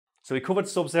So we covered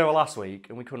Sub-Zero last week,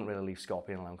 and we couldn't really leave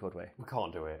Scorpion alone, could we? We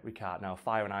can't do it. We can't. No,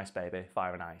 fire and ice, baby.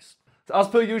 Fire and ice. So as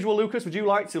per usual, Lucas, would you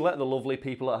like to let the lovely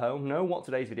people at home know what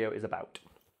today's video is about?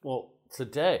 Well,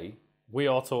 today we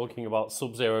are talking about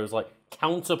Sub-Zero's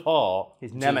counterpart.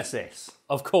 His nemesis.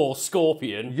 Of course,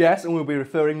 Scorpion. Yes, and we'll be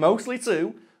referring mostly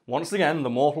to, once again, the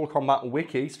Mortal Kombat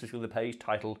Wiki, specifically the page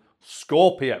titled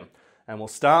Scorpion. And we'll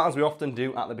start, as we often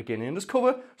do, at the beginning and just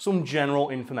cover some general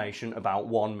information about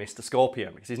one Mr.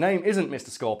 Scorpion. Because his name isn't Mr.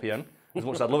 Scorpion, as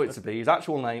much as I'd love it to be. His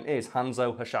actual name is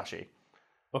Hanzo Hasashi.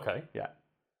 Okay. Yeah.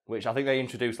 Which I think they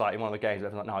introduced in one of the games.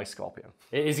 Everyone's like, no, he's Scorpion.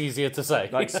 It is easier to say.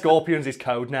 Scorpion's his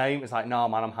code name. It's like, no,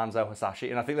 man, I'm Hanzo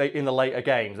Hasashi. And I think in the later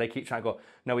games, they keep trying to go,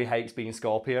 no, he hates being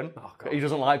Scorpion. Oh, God. He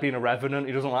doesn't like being a Revenant.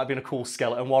 He doesn't like being a cool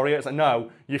skeleton warrior. It's like,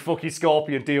 no, you're fucking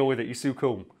Scorpion. Deal with it. You're so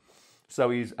cool. So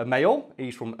he's a male.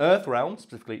 He's from Earthrealm,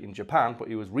 specifically in Japan, but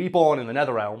he was reborn in the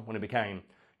Netherrealm when he became,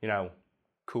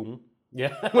 cool.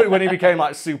 Yeah. When he became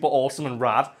super awesome and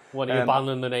rad. When he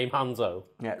abandoned the name Hanzo.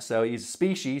 Yeah, so he's a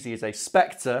species. He is a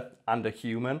spectre and a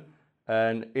human.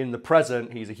 And in the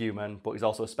present, he's a human, but he's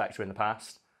also a spectre in the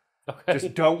past. Okay.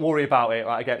 Just don't worry about it.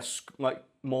 Again,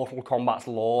 Mortal Kombat's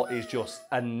lore is just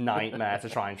a nightmare to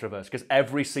try and traverse because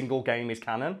every single game is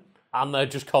canon. And they're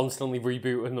just constantly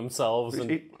rebooting themselves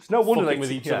and it's no wonder fucking with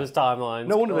each other's timelines.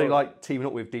 No wonder they teaming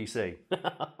up with DC.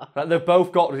 They've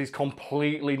both got these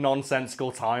completely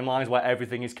nonsensical timelines where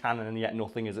everything is canon and yet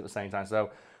nothing is at the same time. So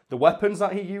the weapons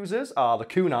that he uses are the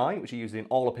kunai, which he uses in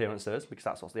all appearances because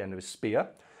that's what's the end of his spear.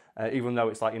 Even though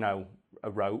it's a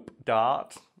rope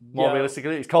dart. More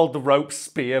realistically, it's called the rope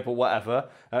spear, but whatever.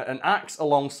 An axe, a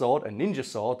longsword, a ninja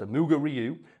sword, the Muga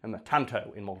Ryu, and the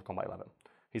Tanto in Mortal Kombat 11.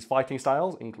 His fighting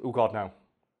styles include... Oh, God, no.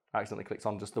 I accidentally clicked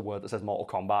on just the word that says Mortal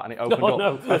Kombat, and it opened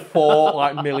up a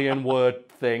 4 million word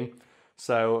thing.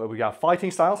 So we have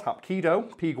fighting styles, Hapkido,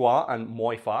 Pigua, and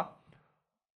Moifa.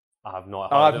 I have no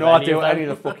idea what any of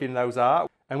the fucking those are.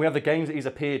 And we have the games that he's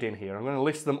appeared in here. I'm going to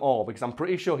list them all because I'm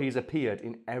pretty sure he's appeared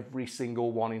in every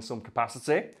single one in some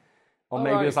capacity. Or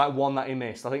maybe there's one that he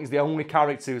missed. I think he's the only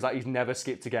character who's he's never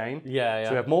skipped a game. Yeah.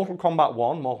 So we have Mortal Kombat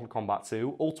 1, Mortal Kombat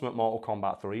 2, Ultimate Mortal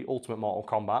Kombat 3, Ultimate Mortal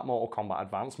Kombat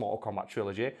Advanced, Mortal Kombat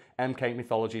Trilogy, MK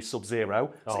Mythology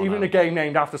Sub-Zero. So even a game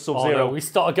named after Sub-Zero. We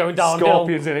started going downhill.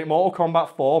 Scorpion's in it. Mortal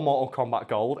Kombat 4, Mortal Kombat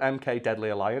Gold, MK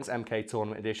Deadly Alliance, MK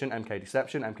Tournament Edition, MK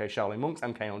Deception, MK Shaolin Monks,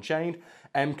 MK Unchained,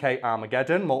 MK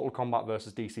Armageddon, Mortal Kombat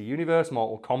vs DC Universe,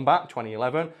 Mortal Kombat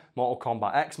 2011, Mortal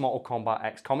Kombat X, Mortal Kombat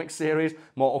X Comic Series,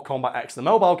 Mortal Kombat X the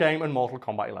mobile game, and Mortal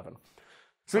Kombat 11.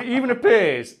 So it even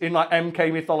appears in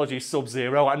MK Mythology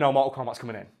Sub-Zero, no, Mortal Kombat's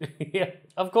coming in. Yeah,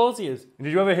 of course he is.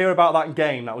 Did you ever hear about that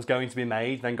game that was going to be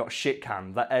made, then got shit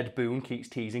canned, that Ed Boon keeps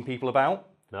teasing people about?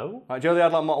 No. Do you know they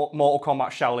had Mortal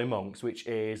Kombat Shaolin Monks, which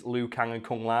is Liu Kang and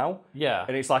Kung Lao? Yeah.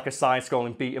 And it's a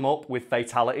side-scrolling beat-em-up with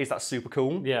fatalities. That's super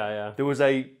cool. Yeah. There was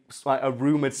a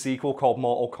rumoured sequel called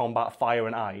Mortal Kombat Fire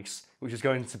and Ice, which is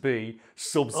going to be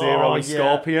Sub-Zero and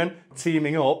Scorpion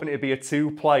teaming up, and it'd be a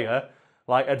 2-player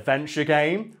adventure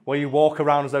game where you walk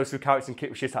around as those 2 characters and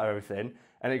kick shit out of everything,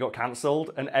 and it got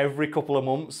cancelled. And every couple of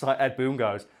months, Ed Boon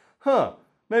goes,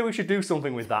 maybe we should do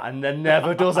something with that, and then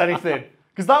never does anything.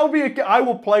 Because that would be I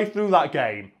will play through that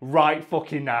game right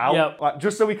fucking now. Yep.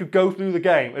 Just so we could go through the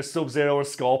game as Sub-Zero and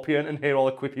Scorpion and hear all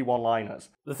the quippy one-liners.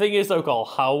 The thing is though, Karl,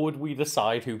 how would we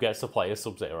decide who gets to play as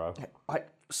Sub-Zero?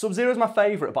 Sub-Zero's my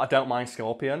favourite, but I don't mind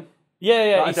Scorpion.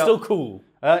 Yeah, he's still cool.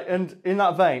 And in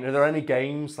that vein, are there any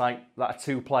games that are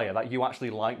 2-player that you actually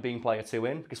like being player 2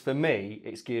 in? Because for me,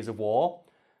 it's Gears of War.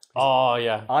 Oh,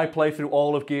 yeah. I played through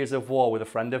all of Gears of War with a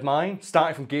friend of mine,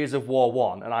 starting from Gears of War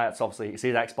 1, and I had to obviously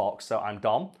see the Xbox, so I'm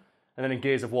Dom. And then in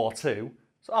Gears of War 2,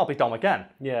 so I'll be Dom again.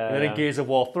 Yeah. And then in Gears of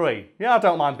War 3, I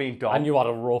don't mind being Dom. And you had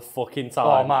a rough fucking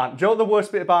time. Oh, man. Do you know what the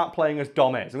worst bit about playing as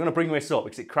Dom is? I'm going to bring this up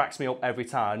because it cracks me up every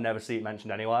time. I never see it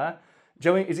mentioned anywhere. Do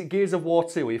you know, is it Gears of War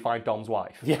 2 where you find Dom's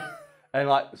wife? Yeah. And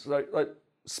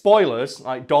spoilers,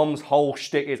 Dom's whole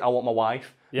shtick is, I want my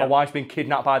wife. Yep. My wife's been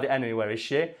kidnapped by the enemy, where is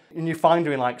she? And you find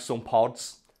her in some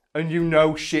pods.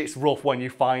 And shit's rough when you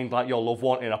find your loved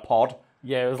one in a pod.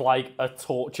 Yeah, it was a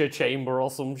torture chamber or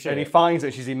some shit. And he finds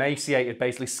that she's emaciated,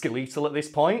 basically skeletal at this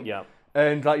point. Yeah.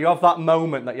 And you have that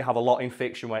moment that you have a lot in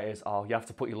fiction where it is, you have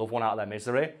to put your loved one out of their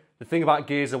misery. The thing about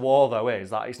Gears of War, though,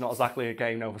 is that it's not exactly a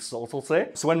game over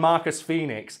subtlety. So when Marcus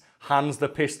Phoenix hands the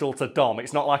pistol to Dom,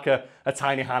 it's not like a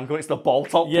tiny handgun, it's the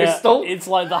bolt-up pistol. It's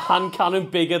like the hand cannon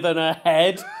bigger than her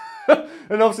head.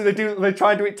 And obviously they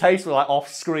try and do it tastefully,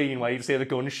 off-screen, where you just hear the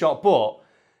gunshot. But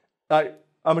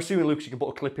I'm assuming, Lucas, you can put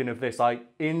a clip in of this.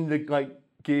 In the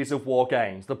Gears of War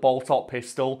games, the bolt-up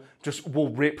pistol just will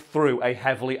rip through a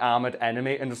heavily armoured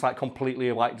enemy and just completely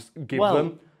just give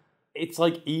them. it's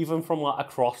like even from like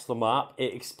across the map,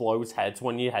 it explodes heads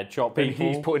when you headshot people.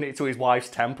 And he's putting it to his wife's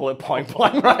temple at point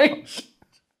blank range.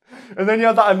 And then you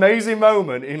have that amazing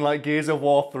moment in like Gears of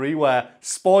War 3 where,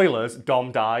 spoilers,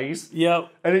 Dom dies. Yep.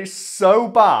 And it's so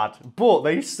bad, but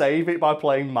they save it by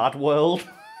playing Mad World.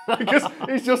 Because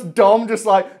it's just Dom just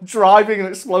like driving an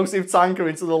explosive tanker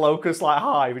into the Locust like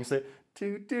hive and say,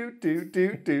 do.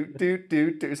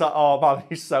 It's like, oh man,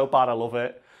 he's so bad, I love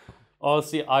it.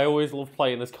 Honestly, I always love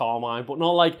playing as Carmine, but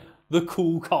not like the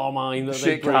cool Carmine that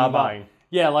they bring Carmine. back.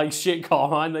 Yeah, like shit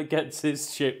Carmine that gets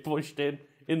his shit pushed in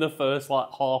the first like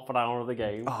half an hour of the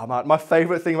game. Oh man, my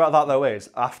favourite thing about that though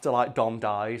is after like Dom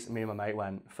dies, me and my mate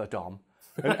went for Dom.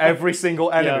 And every single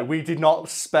enemy, we did not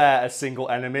spare a single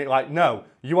enemy. Like, no,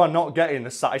 you are not getting the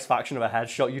satisfaction of a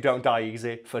headshot. You don't die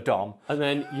easy for Dom. And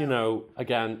then, you know,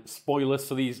 again, spoilers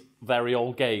for these very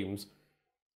old games.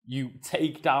 You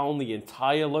take down the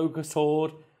entire Locust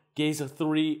Horde. Gears of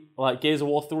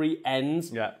War 3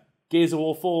 ends. Yeah. Gears of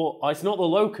War 4, it's not the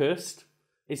Locust.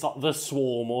 It's like the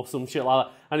Swarm or some shit like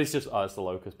that. And it's just, it's the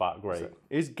Locust back, great. So,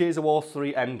 is Gears of War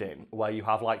 3 ending where you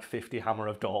have like 50 Hammer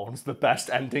of Dawns the best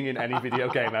ending in any video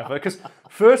game ever? Because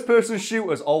first-person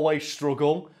shooters always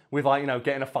struggle with like, you know,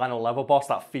 getting a final level boss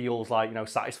that feels like, you know,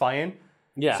 satisfying.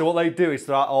 Yeah. So what they do is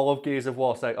throughout all of Gears of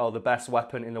War say, oh, the best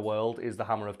weapon in the world is the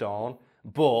Hammer of Dawn.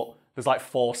 But there's like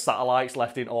 4 satellites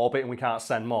left in orbit and we can't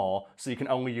send more, so you can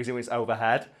only use it when it's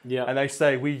overhead. Yeah. And they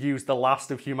say we use the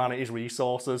last of humanity's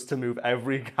resources to move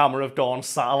every Hammer of Dawn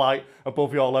satellite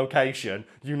above your location.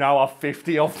 You now have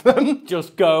 50 of them.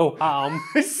 Just go.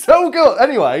 It's so good.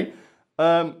 Anyway,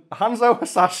 Hanzo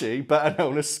Hasashi, better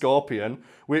known as Scorpion,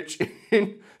 which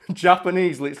in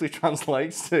Japanese literally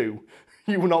translates to,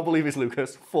 you will not believe this,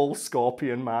 Lucas, full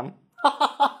Scorpion Man.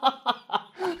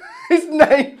 His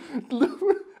name...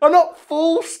 I'm not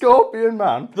full Scorpion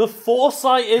Man. The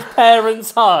foresight his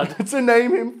parents had. To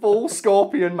name him full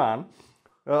Scorpion Man.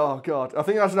 Oh, God. I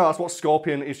think that's what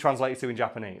Scorpion is translated to in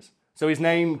Japanese. So his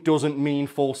name doesn't mean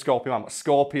full Scorpion Man, but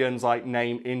Scorpion's like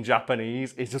name in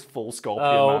Japanese is just full Scorpion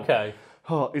Man. Oh, okay.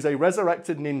 He's a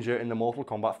resurrected ninja in the Mortal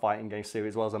Kombat fighting game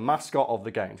series, as well as a mascot of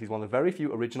the games. He's one of the very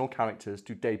few original characters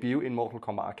to debut in Mortal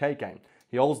Kombat arcade game.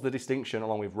 He holds the distinction,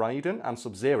 along with Raiden and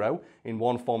Sub-Zero, in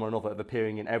one form or another, of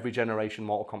appearing in every generation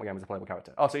Mortal Kombat game as a playable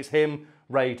character. Oh, so it's him,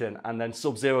 Raiden, and then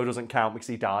Sub-Zero doesn't count because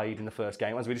he died in the first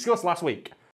game, as we discussed last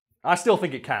week. I still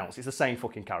think it counts. It's the same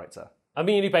fucking character. I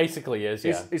mean, he basically is,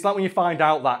 yeah. It's like when you find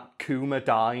out that Kuma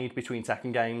died between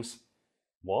Tekken games.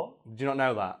 What? Did you not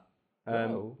know that?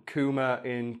 No. Kuma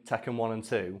in Tekken 1 and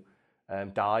 2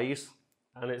 dies.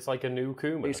 And it's like a new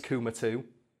Kuma. It's Kuma 2.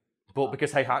 But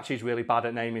because Heihachi's really bad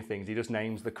at naming things, he just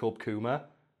names the cub Kuma.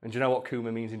 And do you know what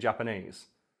Kuma means in Japanese?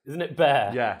 Isn't it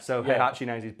bear? Yeah, so Heihachi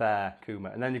names his bear Kuma.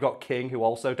 And then you've got King, who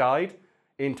also died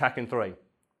in Tekken 3.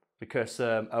 Because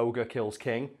Ogre kills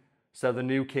King. So the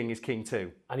new King is King 2.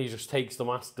 And he just takes the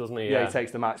mask, doesn't he? Yeah, he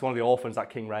takes the mask. It's one of the orphans that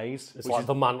King raised. It's like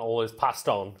the mantle is passed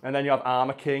on. And then you have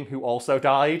Armor King, who also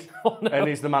died. Oh, no. And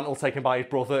he's the mantle taken by his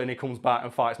brother, and he comes back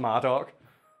and fights Marduk.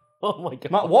 Oh my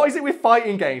God. Matt, what is it with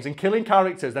fighting games and killing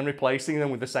characters, then replacing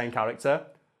them with the same character?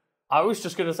 I was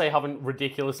just going to say having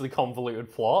ridiculously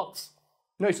convoluted plots.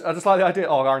 No, I just like the idea,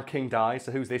 oh, our King dies,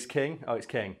 so who's this King? Oh, it's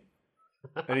King.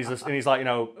 And he's like, you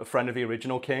know, a friend of the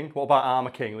original King. What about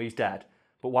Armor King? Well, he's dead.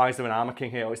 But why is there an Armor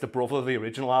King here? Oh, it's the brother of the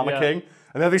original Armor King.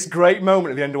 And then this great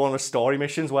moment at the end of one of the story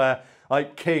missions where,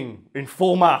 like, King, in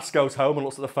full mask, goes home and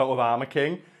looks at the photo of Armor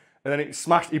King. And then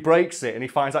he breaks it, and he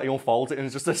finds out he unfolds it, and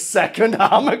it's just a second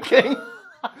Armor King.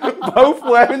 Both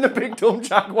wearing the big dumb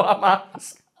Jaguar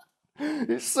mask.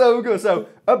 It's so good. So,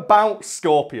 about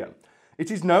Scorpion. It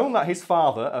is known that his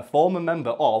father, a former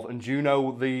member of, and do you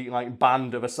know the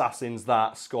band of assassins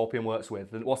that Scorpion works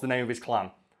with? What's the name of his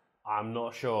clan? I'm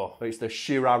not sure. It's the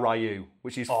Shira Ryu,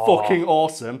 which is fucking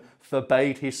awesome,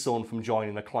 forbade his son from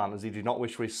joining the clan as he did not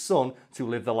wish for his son to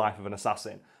live the life of an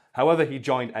assassin. However, he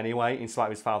joined anyway, in spite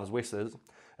of his father's wishes,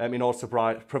 in order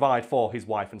to provide for his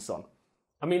wife and son.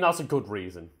 I mean, that's a good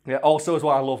reason. Yeah, also as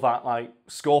well, I love that,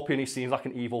 Scorpion, he seems like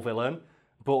an evil villain,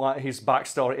 but his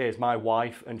backstory is, my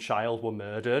wife and child were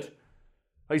murdered.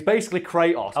 He's basically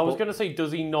Kratos. I was going to say,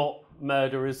 does he not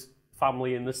murder his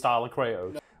family in the style of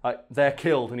Kratos? They're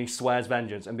killed and he swears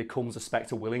vengeance and becomes a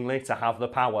Spectre willingly to have the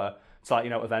power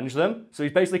to, avenge them. So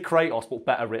he's basically Kratos, but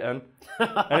better written.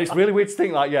 And it's really weird to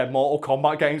think, Mortal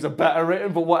Kombat games are better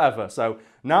written, but whatever. So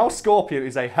now Scorpion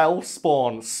is a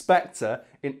hell-spawn Spectre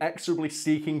inexorably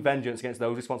seeking vengeance against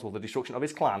those responsible for the destruction of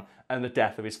his clan and the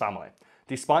death of his family.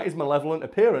 Despite his malevolent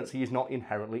appearance, he is not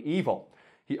inherently evil.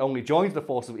 He only joins the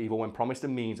force of evil when promised a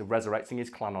means of resurrecting his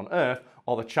clan on Earth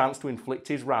or the chance to inflict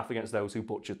his wrath against those who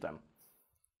butchered them.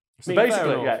 So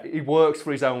basically, yeah, he works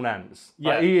for his own ends.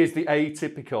 Yeah. Like, he is the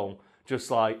atypical,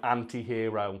 just like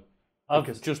anti-hero.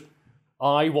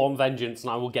 I want vengeance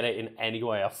and I will get it in any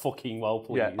way I fucking well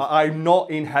please. Yeah, I'm not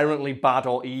inherently bad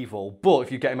or evil, but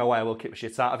if you get in my way, I will kick the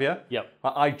shit out of you. Yep.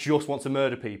 I just want to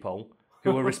murder people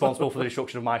who are responsible for the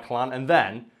destruction of my clan. And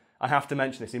then, I have to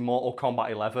mention this, in Mortal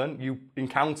Kombat 11, you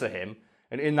encounter him,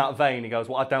 and in that vein, he goes,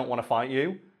 well, I don't want to fight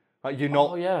you. Like, you're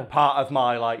not part of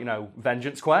my, like, you know,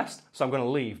 vengeance quest, so I'm going to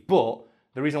leave. But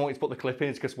the reason I want you to put the clip in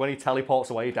is because when he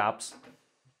teleports away, he dabs.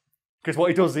 Because what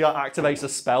he does, he activates a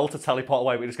spell to teleport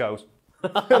away, but he just goes,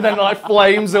 and then like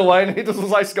flames away, and he just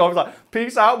looks like Scorpin. He's like,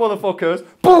 peace out, motherfuckers.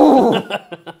 Boom!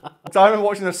 So I remember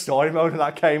watching the story mode and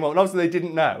that came up, and obviously they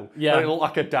didn't know. Yeah. That it looked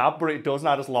like a dab, but it does, and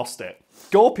I just lost it.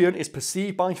 Scorpion is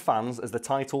perceived by fans as the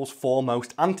title's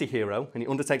foremost anti-hero, and he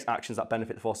undertakes actions that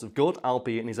benefit the forces of good,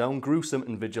 albeit in his own gruesome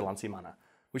and vigilante manner.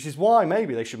 Which is why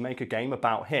maybe they should make a game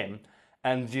about him,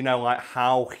 and, you know, like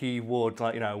how he would,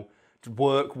 like, you know,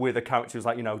 work with a character who's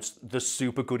like, you know, the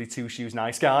super goody two-shoes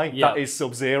nice guy. That is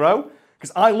Sub-Zero.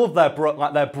 Because I love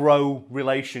their bro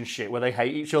relationship where they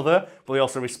hate each other, but they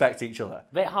also respect each other.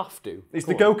 They have to. It's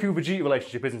the Goku-Vegeta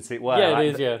relationship, isn't it? Where, yeah, like,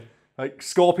 it is, yeah. Like,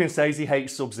 Scorpion says he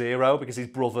hates Sub-Zero because his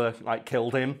brother, like,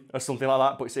 killed him or something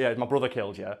like that. But it's, yeah, my brother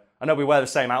killed you. I know we wear the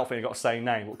same outfit and got the same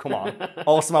name, but come on.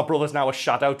 Also, my brother's now a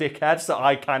shadow dickhead, so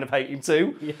I kind of hate him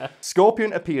too. Yeah.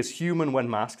 Scorpion appears human when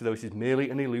masked, though it is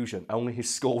merely an illusion. Only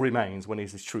his skull remains when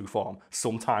he's his true form,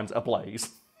 sometimes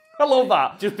ablaze. I love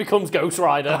that. Just becomes Ghost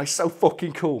Rider. Oh, he's so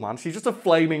fucking cool, man. She's just a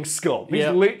flaming skull. He's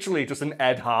literally just an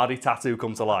Ed Hardy tattoo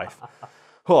come to life.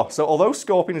 So although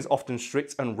Scorpion is often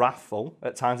strict and wrathful,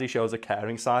 at times he shows a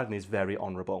caring side and is very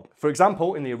honourable. For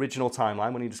example, in the original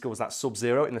timeline, when he discovers that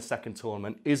Sub-Zero in the second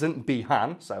tournament isn't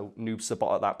Bi-Han, so Noob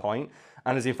Sabot at that point,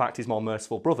 and is in fact his more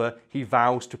merciful brother, he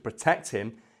vows to protect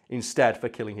him instead for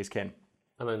killing his kin.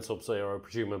 And then Sub-Zero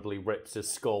presumably rips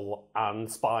his skull and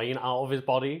spine out of his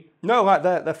body. No, like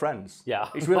they're friends. Yeah.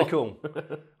 It's really cool.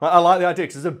 I like the idea,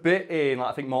 because there's a bit in, like,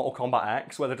 I think, Mortal Kombat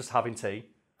X where they're just having tea.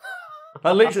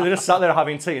 Like, literally, they just sat there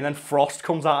having tea, and then Frost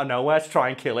comes out of nowhere to try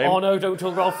and kill him. Oh no, don't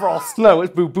talk about Frost. No,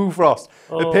 it's Boo Frost.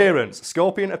 Appearance.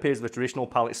 Scorpion appears with a traditional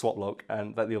palette swap look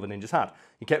and that the other ninjas had.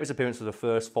 He kept his appearance for the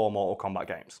first 4 Mortal Kombat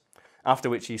games, after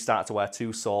which he started to wear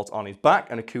 2 swords on his back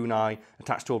and a kunai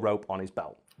attached to a rope on his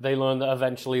belt. They learned that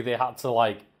eventually they had to,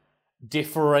 like,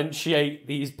 differentiate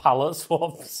these palette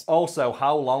swaps. Also,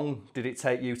 how long did it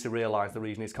take you to realise the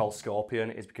reason he's called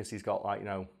Scorpion is because he's got, like, you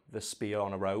know, the spear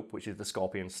on a rope, which is the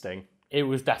scorpion's sting? It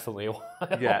was definitely a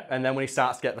while. Yeah, and then when he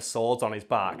starts to get the swords on his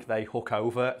back, they hook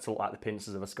over to look like the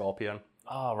pincers of a scorpion.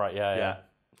 Oh, right, yeah.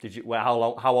 Did you? Well,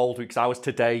 how old were you? Because I was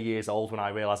today years old when I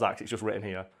realised that, 'cause it's just written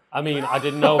here. I mean, I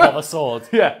didn't know about the swords.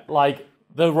 Yeah. Like,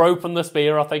 the rope and the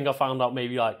spear, I think I found out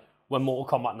maybe, like, when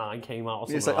Mortal Kombat 9 came out or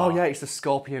something It's like, oh yeah, it's the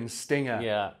scorpion stinger.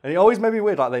 Yeah. And it always made me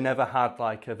weird, like they never had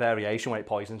like a variation when it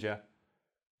poisons you.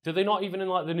 Do they not even in,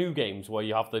 like, the new games where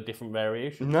you have the different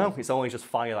variations? No, it's always just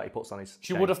fire that he puts on his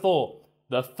You chain. would have thought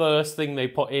the first thing they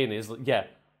put in is,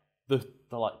 the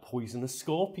like, poisonous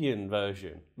scorpion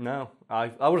version. No, I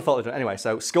would have thought they'd done it. Anyway,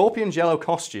 so Scorpion's yellow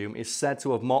costume is said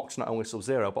to have mocked not only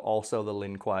Sub-Zero, but also the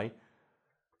Lin Kuei.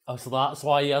 Oh, so that's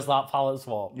why he has that palette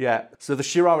swap. Yeah, so the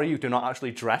Shirai-Ryu do not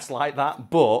actually dress like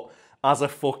that, but as a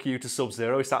fuck you to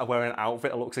Sub-Zero, he started wearing an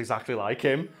outfit that looks exactly like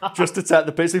him, just to take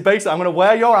the piss. So basically, I'm going to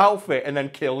wear your outfit and then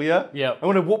kill you. Yep. I'm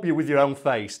going to whoop you with your own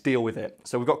face. Deal with it.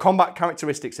 So we've got combat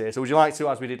characteristics here. So would you like to,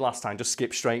 as we did last time, just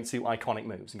skip straight to iconic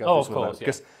moves and go through some of those?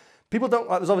 Because people don't,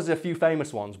 like, there's obviously a few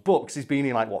famous ones, but because he's been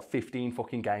in, like, what, 15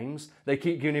 fucking games, they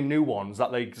keep giving him new ones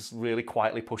that they just really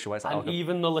quietly push away. It's like, And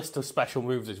even the list of special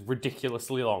moves is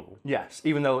ridiculously long. Yes,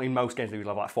 even though in most games they would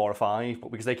have like 4 or 5,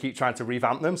 but because they keep trying to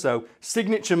revamp them. So,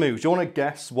 signature moves. Do you want to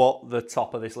guess what the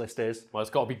top of this list is? Well, it's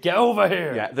got to be get over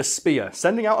here. Yeah, the spear.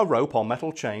 Sending out a rope or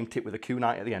metal chain tipped with a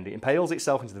kunai at the end. It impales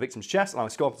itself into the victim's chest, allowing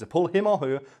Scorpion to pull him or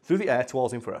her through the air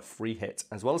towards him for a free hit,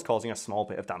 as well as causing a small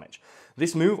bit of damage.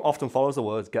 This move often follows the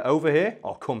words, get over here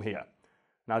or come here.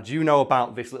 Now, do you know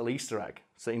about this little Easter egg?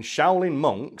 So in Shaolin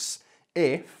monks,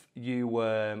 if you,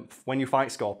 when you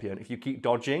fight Scorpion, if you keep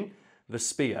dodging the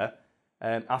spear,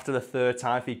 after the 3rd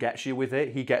time, if he gets you with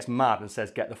it, he gets mad and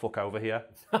says, get the fuck over here.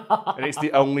 And it's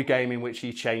the only game in which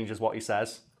he changes what he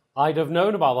says. I'd have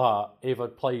known about that if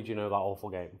I'd played, that awful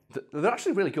game. They're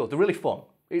actually really good. They're really fun.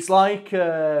 It's like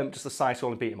just a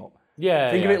side-scrolling beat 'em up.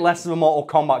 Yeah, Think of it less of a Mortal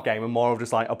Kombat game and more of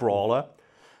just like a brawler.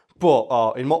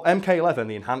 But in MK11,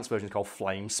 the enhanced version is called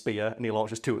Flame Spear, and he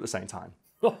launches 2 at the same time.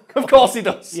 Of course he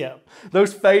does. Yeah.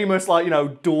 Those famous, like,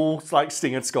 dual, like,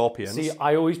 stinged scorpions. See,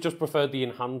 I always just preferred the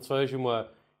enhanced version where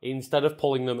instead of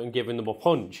pulling them and giving them a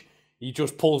punch, he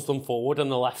just pulls them forward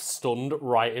and they're left stunned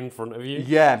right in front of you.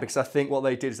 Yeah, because I think what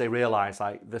they did is they realised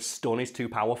like the stun is too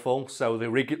powerful, so the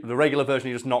regular version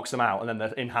he just knocks them out, and then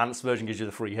the enhanced version gives you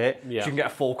the free hit. Yeah. So you can get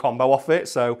a full combo off it.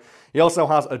 So he also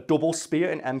has a double spear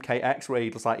in MKX where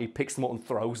he picks them up and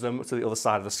throws them to the other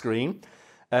side of the screen.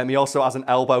 He also has an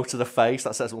elbow to the face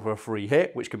that sets up for a free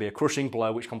hit, which can be a crushing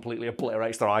blow, which completely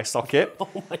obliterates their eye socket.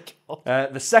 Oh my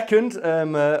god. The second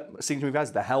signature move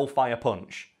is the Hellfire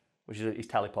Punch, which is his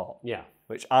teleport. Yeah.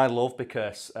 Which I love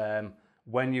because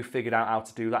when you figured out how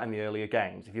to do that in the earlier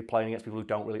games, if you're playing against people who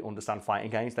don't really understand fighting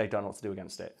games, they don't know what to do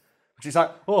against it. Which is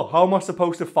like, oh, how am I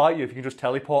supposed to fight you if you can just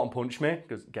teleport and punch me?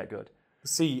 Because get good.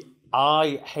 See,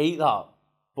 I hate that.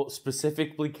 But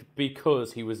specifically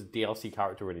because he was a DLC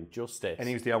character in Injustice. And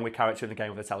he was the only character in the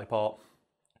game with a teleport.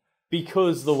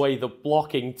 Because the way the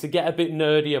blocking, to get a bit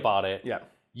nerdy about it, Yeah.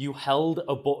 you held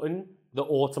a button that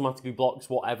automatically blocks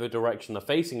whatever direction they're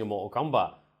facing in Mortal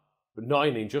Kombat. But not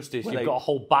in Injustice, you've got to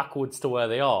hold backwards to where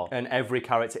they are. And every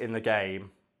character in the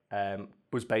game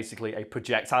was basically a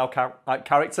projectile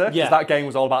character. Yeah. Because that game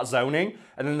was all about zoning.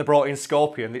 And then they brought in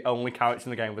Scorpion, the only character in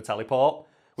the game with a teleport.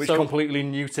 Which completely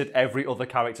neutered every other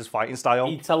character's fighting style.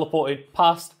 He teleported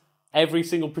past every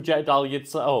single projectile you'd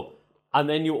set up. And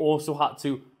then you also had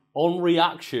to, on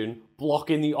reaction, block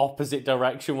in the opposite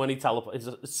direction when he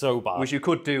teleported. It's so bad. Which you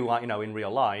could do, like, in real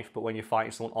life, but when you're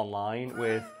fighting someone online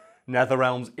with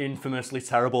NetherRealm's infamously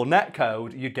terrible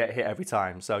netcode, you'd get hit every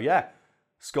time. So yeah,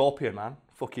 Scorpion, man.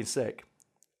 Fucking sick.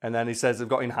 And then he says they've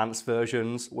got enhanced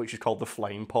versions, which is called the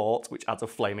Flame Port, which adds a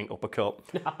flaming uppercut.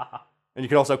 And you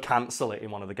can also cancel it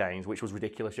in one of the games, which was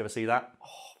ridiculous. You ever see that?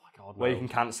 Oh my god, no. Where you can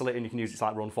cancel it and you can use it to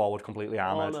like run forward completely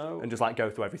armoured no. and just like go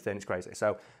through everything. It's crazy.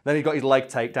 So then he got his leg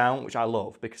takedown, which I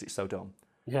love because it's so dumb.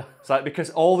 Yeah. It's like because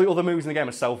all the other moves in the game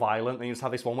are so violent, and you just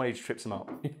have this one where he just trips him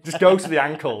up. Just goes to the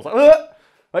ankles. Like, "Ugh!"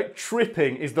 Like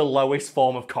tripping is the lowest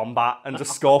form of combat, and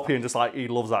just Scorpion just like he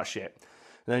loves that shit.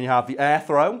 And then you have the air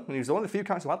throw, and he was one of the few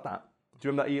characters who had that. Do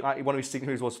you remember that one of his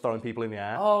signatures was throwing people in the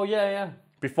air? Oh yeah, yeah.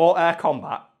 Before air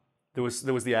combat, there was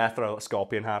the air throw that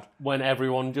Scorpion had. When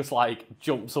everyone just like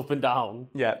jumps up and down.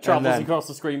 Yeah. Travels across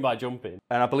the screen by jumping.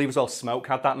 And I believe as well Smoke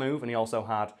had that move, and he also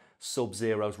had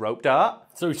Sub-Zero's rope dart.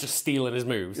 So he's just stealing his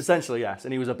moves. Essentially, yes.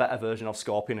 And he was a better version of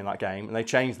Scorpion in that game, and they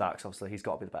changed that because obviously he's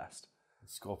got to be the best.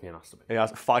 Scorpion has to be. He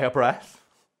has Fire Breath,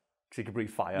 because he can breathe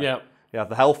fire. Yeah. You have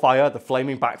the Hellfire, the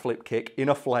Flaming Backflip Kick,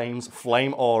 Inner Flames,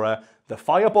 Flame Aura, the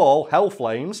Fireball, Hell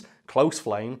Flames, Close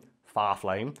Flame, Far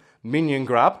Flame, Minion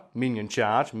Grab, Minion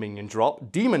Charge, Minion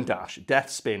Drop, Demon Dash, Death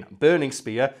Spin, Burning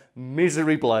Spear,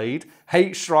 Misery Blade,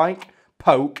 Hate Strike,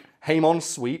 Poke, Hamon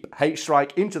Sweep, Hate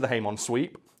Strike into the Hamon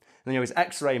Sweep. And then you have his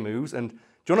X-Ray moves, and do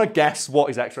you want to guess what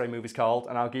his X-Ray move is called?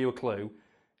 And I'll give you a clue.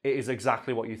 It is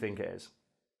exactly what you think it is.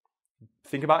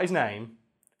 Think about his name,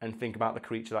 and think about the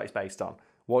creature that it's based on.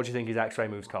 What do you think his X-Ray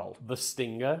move's called? The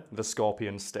Stinger. The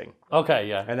Scorpion Sting. Okay,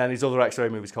 yeah. And then his other X-Ray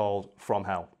move is called From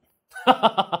Hell.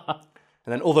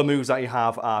 And then other moves that you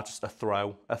have are just a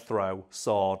throw,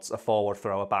 swords, a forward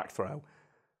throw, a back throw.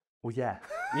 Well, yeah.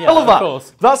 Yeah, I love that.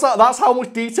 Course. That's how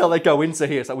much detail they go into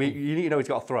here. So you need to know he's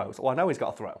got a throw. So, well, I know he's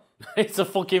got a throw. It's a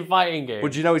fucking fighting game.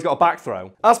 But do you know he's got a back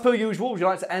throw? As per usual, would you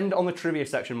like to end on the trivia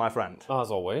section, my friend?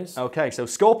 As always. Okay, so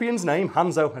Scorpion's name,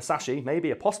 Hanzo Hasashi, may be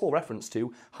a possible reference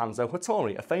to Hanzo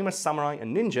Hattori, a famous samurai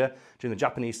and ninja during the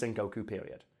Japanese Sengoku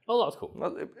period. Oh, that's cool.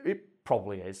 Well, it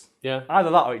probably is. Yeah. Either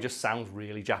that or it just sounds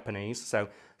really Japanese. So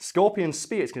Scorpion's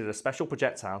spear is considered a special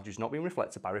projectile which is not being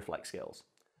reflected by reflex skills.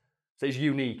 So it's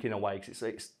unique in a way, because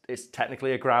it's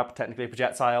technically a grab, technically a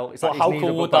projectile. It's But like how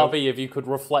cool would that be if you could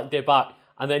reflect it back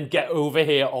and then get over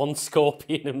here on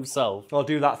Scorpion himself? Or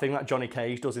do that thing that Johnny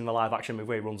Cage does in the live action movie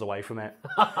where he runs away from it.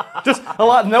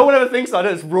 No one ever thinks that,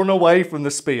 just run away from the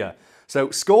spear.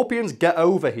 So Scorpion's get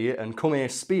over here and come here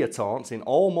spear taunts in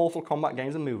all Mortal Kombat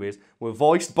games and movies were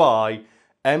voiced by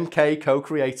MK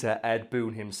co-creator Ed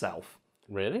Boon himself.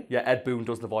 Really? Yeah, Ed Boon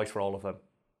does the voice for all of them.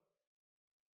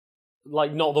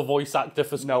 Like, not the voice actor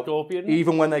for Scorpion?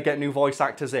 Even when they get new voice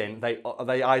actors in, they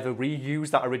either reuse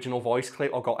that original voice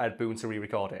clip or got Ed Boon to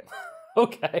re-record it.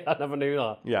 Okay, I never knew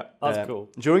that. Yeah. That's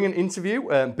cool. During an interview,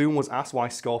 Boon was asked why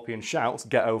Scorpion shouts,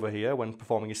 "Get over here," when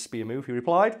performing his spear move. He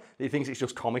replied that he thinks it's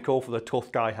just comical for the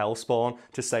tough guy Hellspawn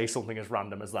to say something as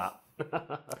random as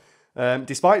that.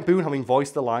 Despite Boon having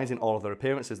voiced the lines in all of their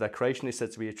appearances, their creation is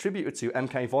said to be attributed to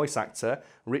MK voice actor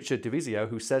Richard Divisio,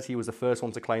 who says he was the first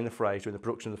one to claim the phrase during the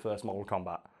production of the first Mortal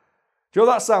Kombat. Do you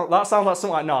know that sounds like something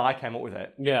like, no, I came up with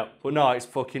it. Yeah. But no, it's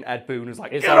fucking Ed Boon who's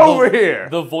like, It's get like over here!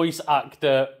 The voice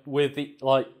actor with the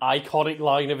iconic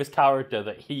line of his character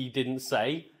that he didn't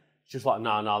say Just like,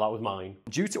 nah, that was mine.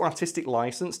 Due to artistic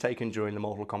license taken during the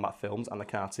Mortal Kombat films and the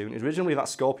cartoon, originally that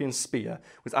Scorpion's spear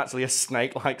was actually a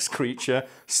snake-like creature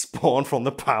spawned from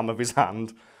the palm of his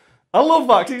hand. I love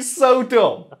that 'cause he's so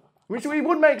dumb. Which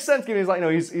would make sense given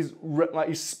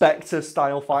his Spectre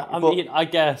style fight. I mean, I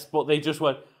guess, but they just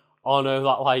went, oh no,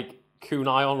 that like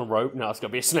kunai on a rope, no, it's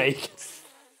gonna be a snake.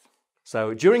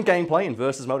 So during gameplay in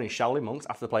versus mode in Shaolin Monks,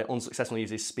 after the player unsuccessfully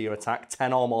uses spear attack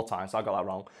 10 or more times, so I got that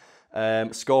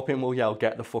wrong, Scorpion will yell,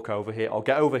 "Get the fuck over here," or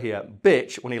 "Get over here,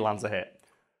 bitch," when he lands a hit.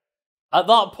 At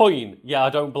that point, yeah, I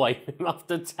don't blame him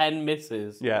after 10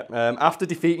 misses. Yeah, after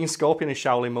defeating Scorpion in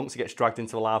Shaolin Monks, he gets dragged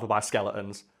into the lava by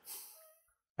skeletons.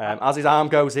 As his arm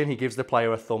goes in, he gives the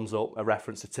player a thumbs up, a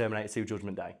reference to Terminator 2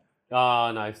 Judgment Day.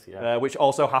 Ah, nice, yeah. Which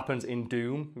also happens in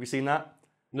Doom. Have you seen that?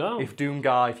 No. If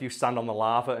you stand on the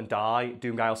lava and die,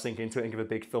 Doom Guy will sink into it and give a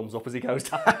big thumbs up as he goes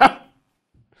down.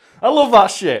 I love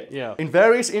that shit. Yeah. In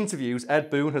various interviews,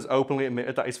 Ed Boon has openly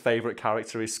admitted that his favourite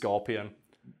character is Scorpion.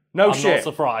 I'm not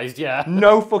surprised, yeah.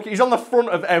 No fucking... He's on the front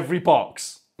of every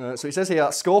box. So it says here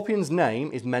that Scorpion's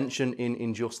name is mentioned in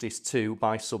Injustice 2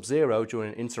 by Sub-Zero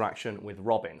during an interaction with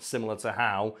Robin, similar to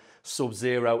how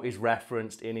Sub-Zero is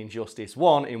referenced in Injustice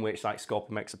 1, in which like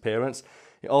Scorpion makes appearance.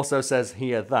 It also says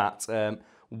here that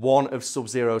one of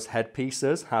Sub-Zero's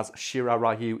headpieces has Shira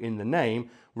Ryu in the name,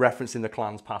 referencing the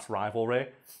clan's past rivalry,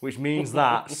 which means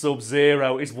that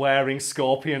Sub-Zero is wearing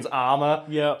Scorpion's armour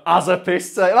as a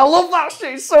pistol. And I love that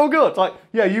shit, it's so good. Like,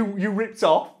 yeah, you ripped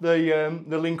off the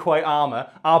Lin Kuei armour.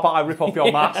 How about I rip off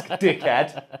your mask,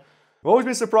 dickhead? I've always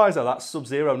been surprised though that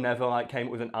Sub-Zero never like came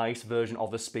up with an ice version of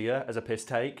the spear as a piss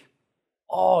take.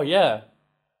 Oh, yeah.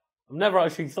 I've never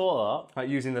actually thought of that. Like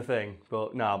using the thing,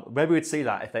 but no, maybe we'd see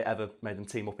that if they ever made them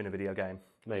team up in a video game.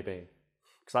 Maybe.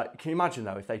 Because like, can you imagine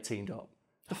though if they teamed up?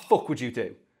 The fuck would you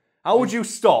do? How would you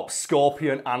stop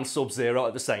Scorpion and Sub-Zero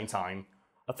at the same time?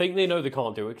 I think they know they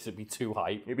can't do it because it'd be too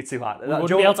hype. It'd be too high. We wouldn't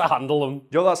be able to handle them. Do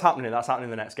you know what's happening? That's happening in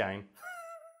the next game.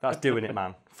 That's doing it,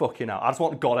 man. Fucking hell. I just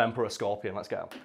want God Emperor Scorpion. Let's go.